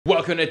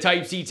Welcome to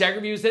Type C Tech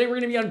Reviews. Today we're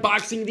going to be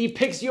unboxing the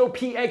Pixio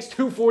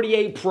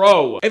PX248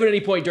 Pro. If at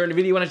any point during the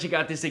video you want to check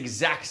out this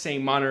exact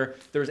same monitor,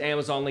 there's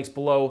Amazon links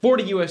below for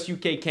the US,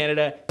 UK,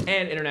 Canada,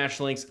 and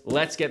international links.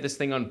 Let's get this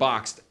thing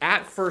unboxed.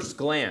 At first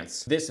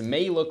glance, this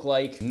may look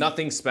like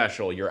nothing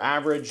special. Your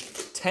average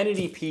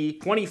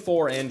 1080p,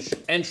 24-inch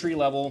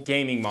entry-level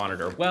gaming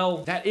monitor. Well,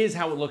 that is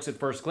how it looks at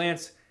first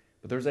glance,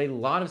 but there's a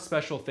lot of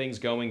special things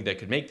going that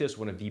could make this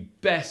one of the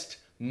best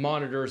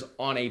monitors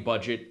on a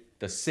budget.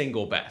 The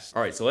single best.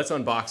 All right, so let's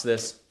unbox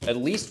this. At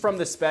least from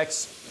the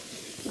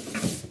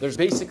specs, there's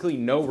basically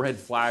no red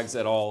flags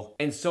at all.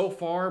 And so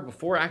far,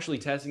 before actually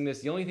testing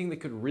this, the only thing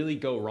that could really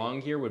go wrong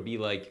here would be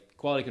like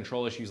quality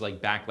control issues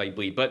like backlight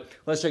bleed, but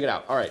let's check it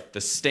out. All right, the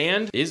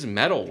stand is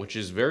metal, which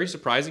is very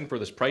surprising for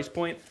this price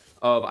point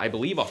of, I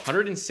believe,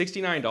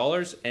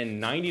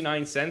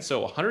 $169.99,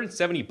 so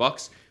 170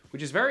 bucks,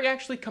 which is very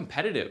actually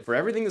competitive. For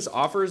everything this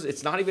offers,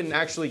 it's not even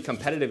actually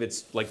competitive,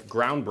 it's like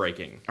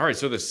groundbreaking. All right,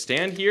 so the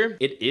stand here,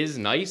 it is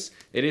nice.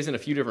 It is in a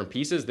few different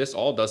pieces. This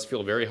all does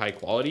feel very high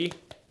quality.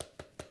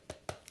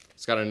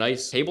 It's got a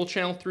nice cable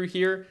channel through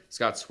here. It's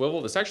got swivel.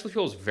 This actually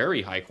feels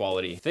very high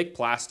quality. Thick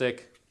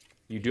plastic.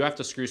 You do have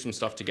to screw some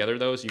stuff together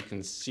though, as you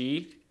can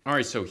see. All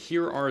right, so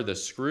here are the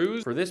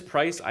screws. For this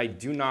price, I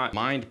do not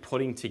mind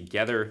putting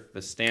together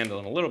the stand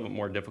in a little bit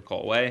more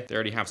difficult way. They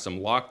already have some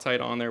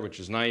Loctite on there, which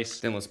is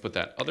nice. Then let's put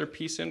that other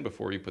piece in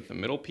before we put the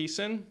middle piece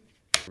in.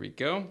 There we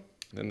go.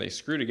 Then they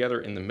screw together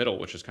in the middle,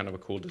 which is kind of a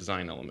cool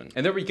design element.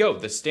 And there we go,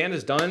 the stand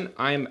is done.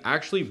 I'm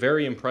actually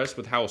very impressed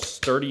with how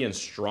sturdy and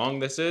strong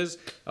this is.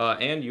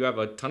 And you have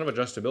a ton of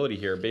adjustability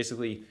here,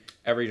 basically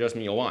every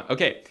adjustment you'll want.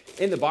 Okay,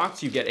 in the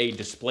box, you get a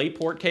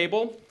DisplayPort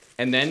cable,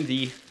 and then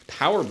the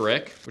power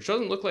brick, which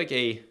doesn't look like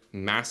a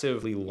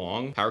massively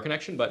long power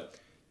connection, but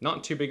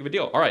not too big of a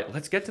deal. All right,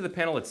 let's get to the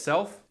panel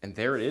itself. And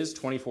there it is,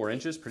 24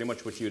 inches, pretty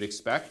much what you would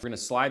expect. We're gonna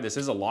slide, this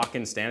is a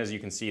lock-in stand, as you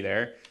can see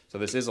there. So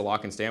this is a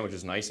lock-in stand, which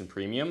is nice and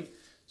premium.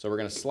 So we're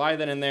gonna slide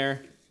that in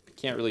there.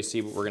 Can't really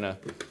see, but we're gonna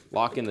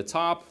lock in the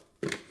top,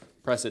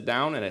 press it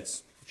down, and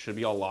it should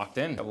be all locked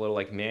in. Have a little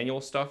like manual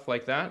stuff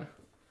like that,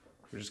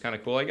 which is kind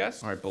of cool, I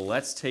guess. All right, but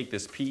let's take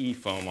this PE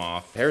foam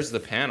off. There's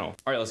the panel.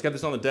 All right, let's get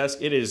this on the desk.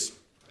 It is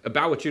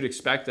about what you'd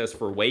expect as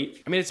for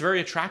weight. I mean, it's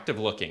very attractive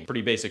looking.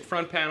 Pretty basic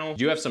front panel. You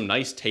do have some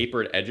nice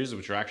tapered edges,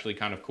 which are actually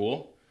kind of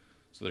cool.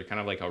 So they're kind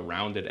of like a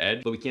rounded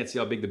edge, but we can't see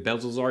how big the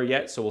bezels are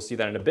yet, so we'll see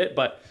that in a bit.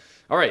 But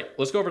all right,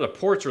 let's go over the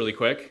ports really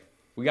quick.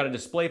 We got a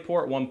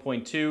DisplayPort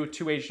 1.2,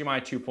 two HDMI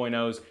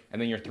 2.0s,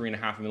 and then your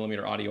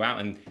 3.5mm audio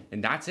out, and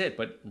that's it.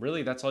 But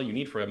really, that's all you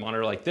need for a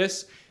monitor like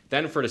this.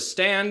 Then for the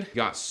stand, you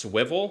got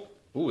swivel.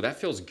 Ooh, that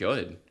feels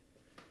good.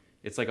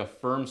 It's like a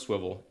firm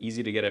swivel,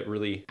 easy to get it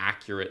really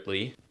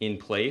accurately in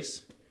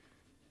place.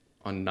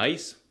 A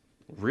nice,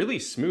 really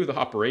smooth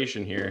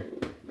operation here.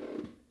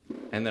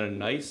 And then a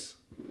nice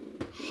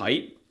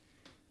height.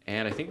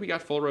 And I think we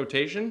got full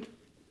rotation.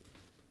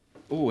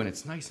 Ooh, and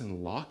it's nice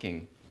and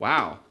locking.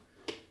 Wow.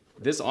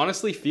 This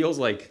honestly feels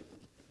like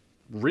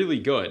really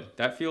good.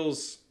 That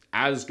feels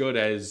as good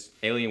as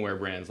Alienware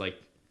brands. Like,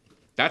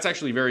 that's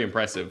actually very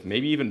impressive.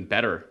 Maybe even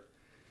better.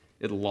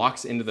 It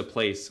locks into the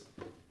place.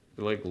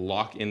 Like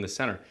lock in the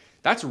center.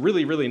 That's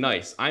really, really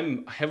nice.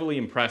 I'm heavily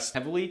impressed.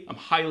 I'm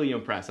highly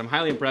impressed. I'm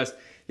highly impressed.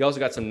 You also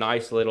got some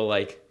nice little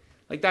like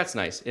that's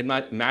nice. It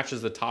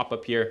matches the top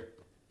up here.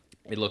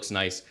 It looks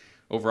nice.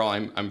 Overall,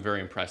 I'm very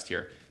impressed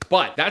here.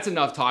 But that's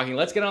enough talking.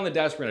 Let's get on the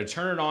desk. We're gonna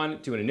turn it on,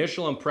 do an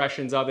initial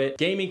impressions of it,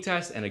 gaming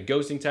test and a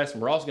ghosting test.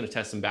 And we're also gonna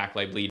test some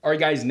backlight bleed. All right,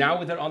 guys, now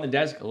with it on the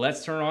desk,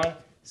 let's turn it on,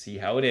 see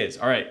how it is.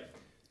 All right.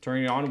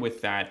 Turning it on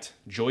with that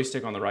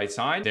joystick on the right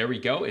side. There we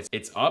go.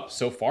 It's up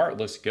so far. It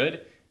looks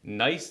good.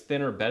 Nice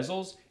thinner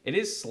bezels. It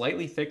is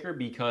slightly thicker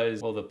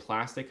because, well, the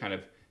plastic kind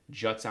of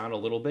juts out a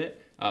little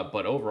bit,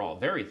 but overall,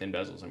 very thin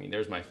bezels. I mean,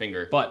 there's my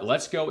finger. But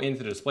let's go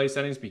into the display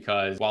settings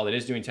because while it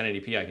is doing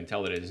 1080p, I can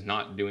tell that it is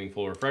not doing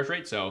full refresh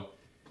rate. So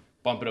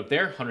bump it up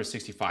there,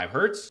 165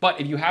 Hertz. But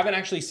if you haven't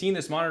actually seen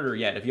this monitor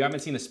yet, if you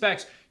haven't seen the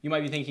specs, you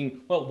might be thinking,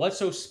 well, what's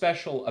so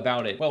special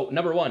about it? Well,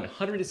 number one,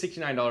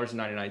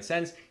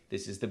 $169.99.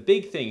 This is the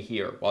big thing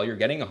here. While you're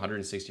getting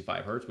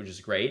 165 Hertz, which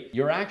is great,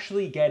 you're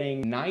actually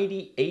getting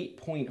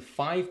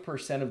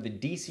 98.5% of the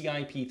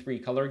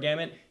DCI-P3 color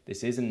gamut.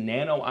 This is a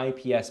nano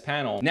IPS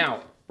panel.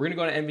 Now, we're gonna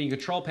go to NVIDIA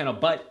control panel,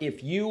 but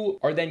if you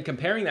are then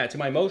comparing that to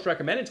my most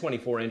recommended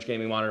 24-inch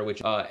gaming monitor,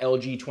 which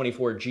LG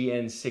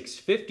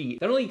 24GN650,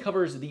 that only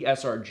covers the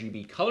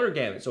sRGB color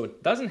gamut, so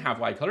it doesn't have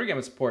wide color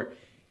gamut support.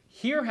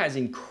 Here has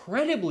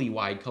incredibly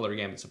wide color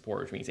gamut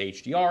support, which means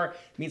HDR,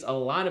 means a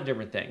lot of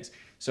different things.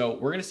 So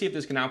we're gonna see if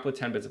this can output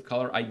 10 bits of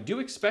color. I do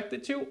expect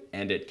it to,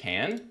 and it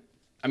can.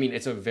 I mean,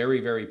 it's a very,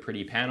 very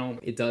pretty panel.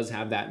 It does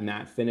have that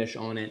matte finish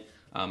on it,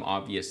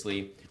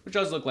 obviously, which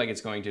does look like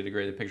it's going to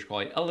degrade the picture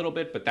quality a little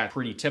bit, but that's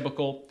pretty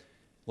typical.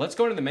 Let's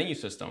go to the menu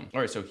system.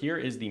 All right, so here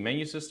is the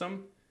menu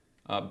system.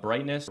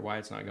 Brightness, why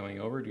it's not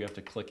going over. Do you have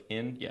to click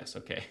in? Yes,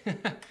 okay.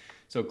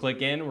 So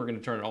click in, we're gonna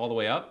turn it all the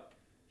way up.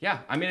 Yeah,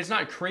 I mean, it's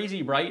not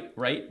crazy bright,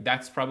 right?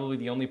 That's probably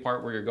the only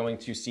part where you're going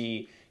to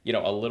see you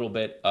know, a little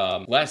bit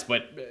less,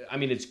 but I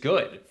mean, it's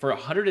good for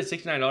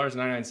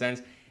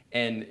 $169.99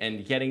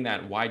 and getting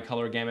that wide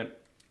color gamut.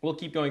 We'll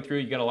keep going through.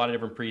 You got a lot of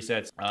different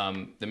presets.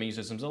 The menu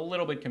system's a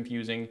little bit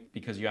confusing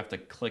because you have to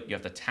click, you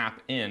have to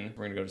tap in.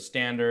 We're gonna go to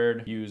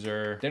standard,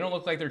 user. They don't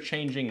look like they're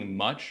changing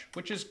much,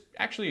 which is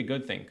actually a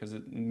good thing because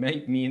it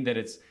may mean that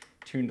it's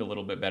tuned a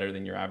little bit better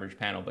than your average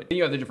panel. But then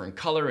you have the different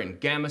color and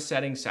gamma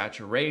settings,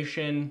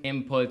 saturation,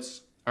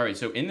 inputs. All right,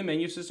 so in the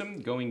menu system,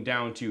 going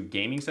down to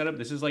gaming setup,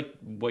 this is like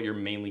what you're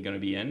mainly gonna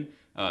be in.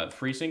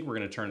 FreeSync, we're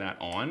gonna turn that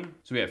on.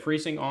 So we have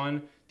FreeSync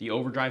on, the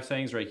overdrive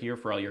settings right here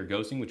for all your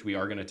ghosting, which we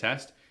are gonna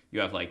test. You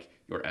have like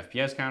your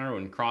FPS counter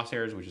and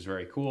crosshairs, which is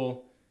very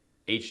cool.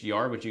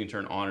 HDR, which you can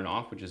turn on and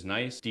off, which is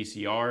nice.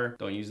 DCR,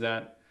 don't use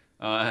that.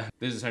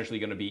 This is essentially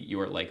gonna be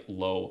your like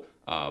low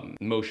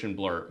motion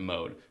blur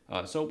mode.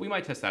 So we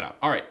might test that out.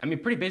 All right, I mean,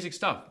 pretty basic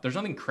stuff. There's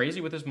nothing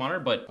crazy with this monitor,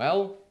 but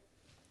well,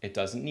 it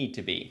doesn't need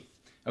to be.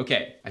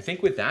 Okay, I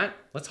think with that,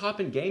 let's hop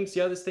in game,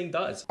 see how this thing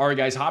does. All right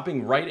guys,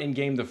 hopping right in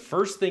game, the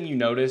first thing you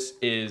notice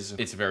is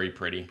it's very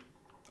pretty.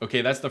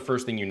 Okay, that's the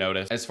first thing you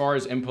notice. As far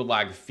as input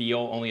lag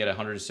feel, only at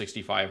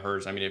 165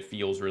 Hertz, I mean, it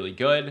feels really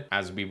good,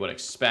 as we would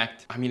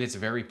expect. I mean, it's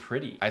very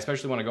pretty. I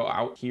especially wanna go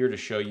out here to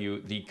show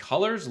you the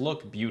colors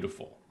look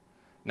beautiful.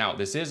 Now,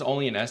 this is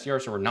only an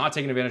SDR, so we're not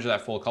taking advantage of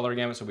that full color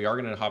gamut, so we are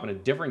gonna hop in a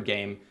different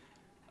game,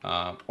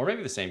 or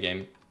maybe the same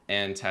game,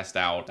 and test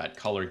out that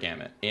color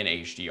gamut in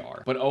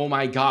HDR. But oh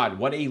my God,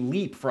 what a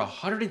leap. For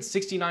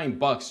 169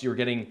 bucks, you're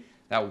getting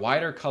that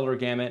wider color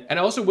gamut. And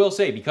I also will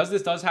say, because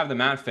this does have the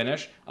matte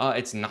finish,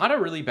 it's not a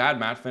really bad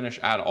matte finish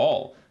at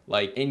all.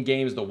 Like in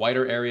games, the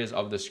whiter areas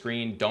of the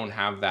screen don't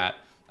have that.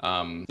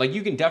 Like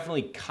you can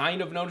definitely kind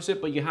of notice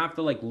it, but you have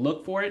to like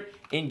look for it.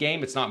 In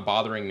game, it's not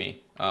bothering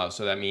me.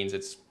 So that means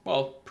it's,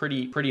 well,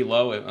 pretty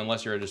low.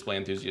 Unless you're a display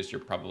enthusiast,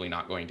 you're probably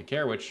not going to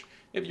care, which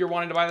if you're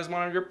wanting to buy this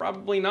monitor, you're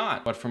probably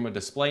not. But from a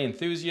display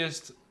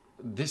enthusiast,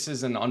 this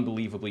is an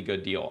unbelievably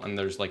good deal, and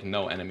there's like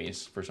no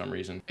enemies for some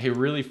reason. A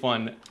really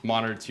fun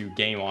monitor to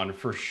game on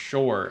for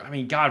sure. I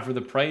mean, God, for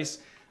the price,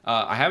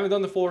 I haven't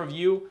done the full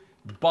review,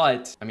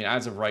 but I mean,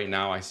 as of right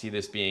now, I see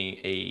this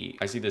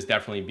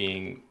definitely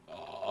being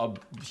a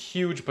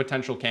huge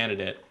potential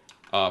candidate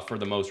for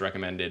the most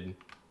recommended,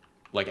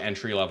 like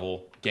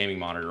entry-level gaming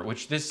monitor,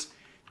 which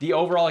the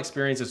overall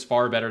experience is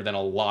far better than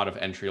a lot of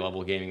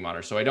entry-level gaming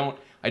monitors. So I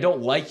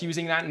don't like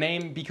using that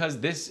name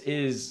because this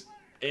is,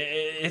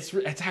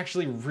 it's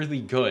actually really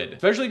good,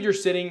 especially if you're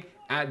sitting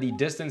at the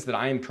distance that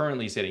I am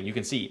currently sitting. You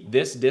can see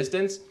this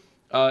distance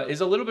is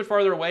a little bit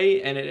farther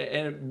away, and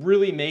it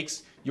really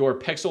makes your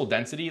pixel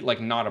density like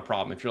not a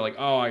problem. If you're like,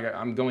 oh,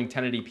 I'm going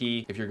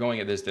 1080p, if you're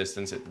going at this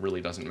distance, it really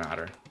doesn't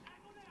matter.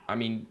 I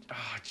mean,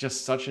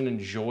 just such an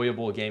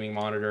enjoyable gaming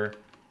monitor.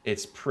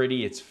 It's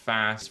pretty, it's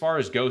fast. As far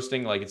as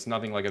ghosting, like it's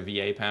nothing like a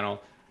VA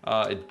panel.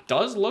 It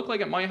does look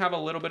like it might have a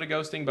little bit of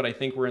ghosting, but I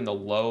think we're in the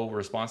low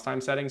response time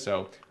setting,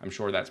 so I'm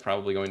sure that's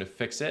probably going to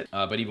fix it.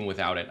 But even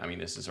without it, I mean,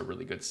 this is a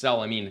really good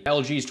sell. I mean,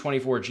 LG's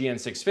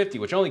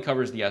 24GN650, which only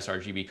covers the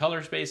sRGB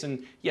color space,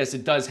 and yes,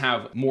 it does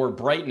have more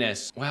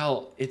brightness.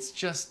 Well,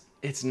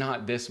 it's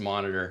not this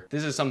monitor.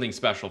 This is something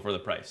special for the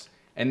price.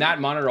 And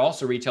that monitor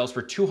also retails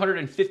for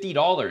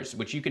 $250,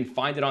 which you can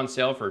find it on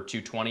sale for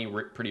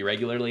 $220 pretty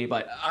regularly.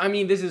 But I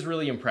mean, this is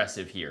really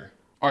impressive here.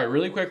 All right,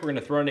 really quick, we're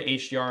gonna throw into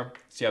HDR,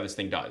 see how this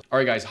thing does. All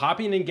right, guys,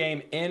 hopping in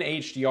game in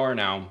HDR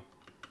now.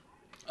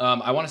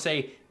 I wanna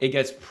say it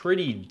gets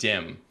pretty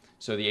dim.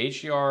 So the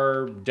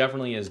HDR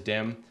definitely is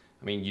dim.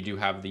 I mean, you do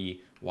have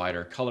the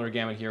wider color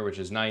gamut here, which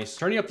is nice.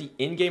 Turning up the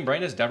in-game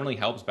brightness definitely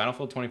helps.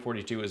 Battlefield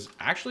 2042 is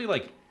actually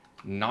like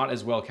not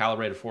as well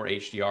calibrated for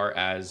HDR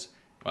as,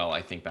 well,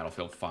 I think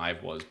Battlefield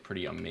 5 was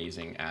pretty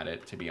amazing at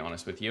it, to be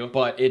honest with you.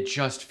 But it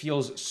just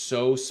feels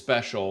so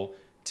special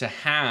to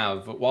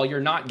have while you're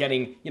not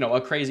getting, you know,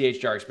 a crazy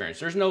HDR experience.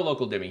 There's no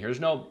local dimming,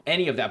 there's no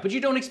any of that, but you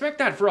don't expect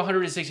that for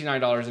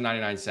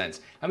 $169.99.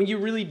 I mean, you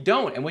really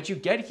don't. And what you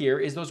get here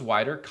is those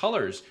wider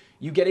colors.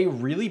 You get a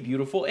really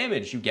beautiful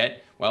image. You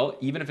get, well,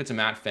 even if it's a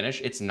matte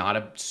finish, it's not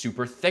a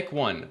super thick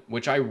one,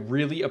 which I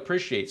really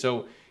appreciate.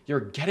 So you're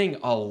getting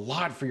a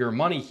lot for your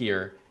money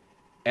here.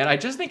 And I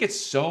just think it's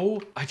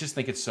so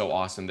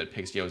awesome that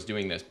Pixio is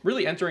doing this,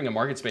 really entering a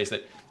market space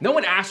that no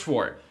one asked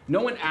for.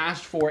 No one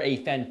asked for a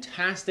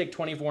fantastic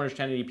 24-inch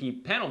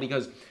 1080p panel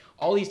because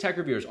all these tech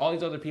reviewers, all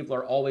these other people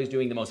are always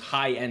doing the most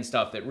high-end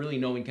stuff that really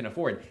no one can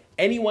afford.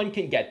 Anyone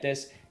can get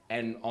this,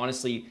 and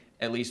honestly,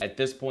 at least at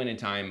this point in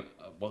time,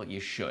 well,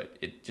 you should.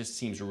 It just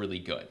seems really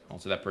good.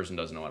 Also, that person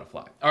doesn't know how to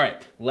fly. All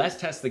right, let's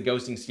test the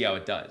ghosting, see how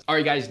it does. All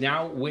right, guys,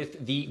 now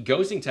with the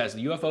ghosting test,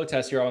 the UFO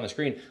test here on the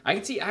screen, I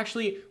can see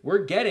actually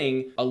we're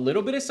getting a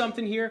little bit of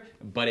something here,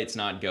 but it's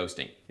not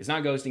ghosting. It's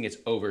not ghosting, it's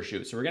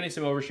overshoot. So we're getting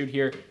some overshoot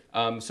here.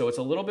 So it's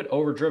a little bit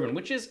overdriven,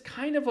 which is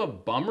kind of a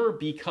bummer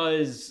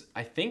because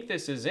I think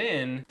this is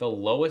in the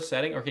lowest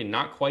setting. Okay,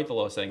 not quite the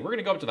lowest setting. We're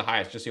gonna go up to the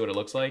highest, just see what it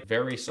looks like.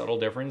 Very subtle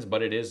difference,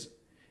 but it is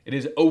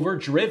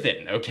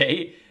overdriven,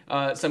 okay?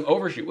 Some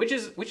overshoot, which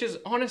is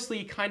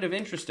honestly kind of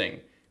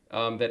interesting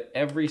that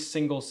every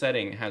single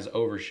setting has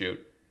overshoot,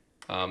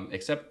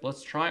 except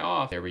let's try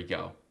off. There we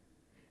go.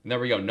 And there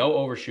we go, no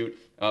overshoot,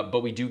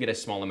 but we do get a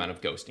small amount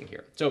of ghosting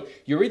here. So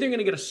you're either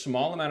gonna get a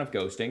small amount of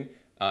ghosting,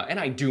 and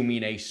I do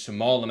mean a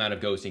small amount of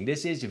ghosting.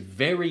 This is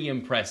very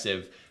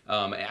impressive,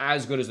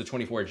 as good as the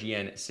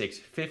 24GN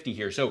 650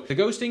 here. So the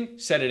ghosting,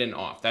 set it in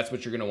off. That's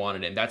what you're gonna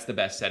want it in. That's the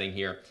best setting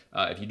here.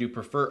 If you do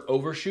prefer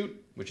overshoot,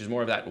 which is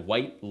more of that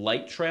white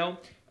light trail,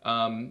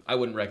 I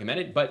wouldn't recommend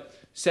it, but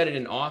set it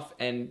in off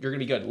and you're gonna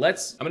be good. I'm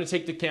gonna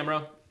take the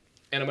camera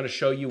and I'm gonna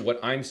show you what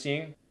I'm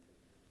seeing.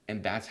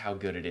 And that's how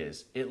good it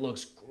is. It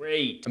looks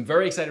great. I'm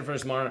very excited for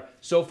this monitor.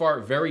 So far,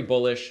 very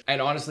bullish.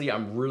 And honestly,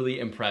 I'm really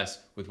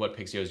impressed with what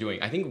Pixio is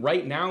doing. I think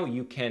right now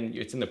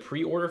it's in the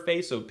pre-order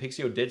phase. So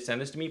Pixio did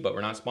send this to me, but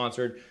we're not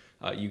sponsored.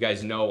 You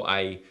guys know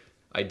I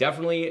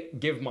definitely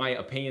give my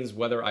opinions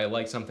whether I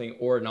like something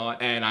or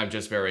not, and I'm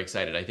just very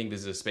excited. I think this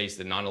is a space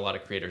that not a lot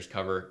of creators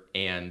cover,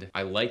 and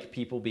I like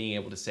people being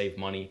able to save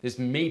money. This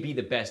may be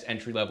the best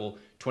entry-level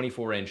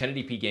 24-inch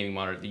 1080p gaming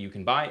monitor that you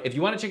can buy. If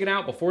you want to check it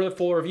out before the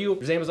full review,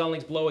 there's Amazon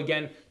links below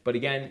again, but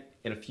again,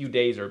 in a few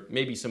days or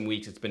maybe some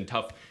weeks, it's been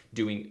tough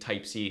doing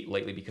Type-C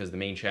lately because the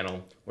main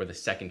channel or the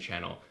second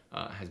channel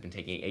has been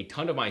taking a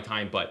ton of my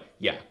time, but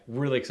yeah,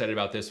 really excited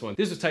about this one.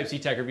 This was Type-C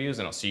Tech Reviews,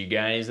 and I'll see you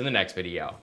guys in the next video.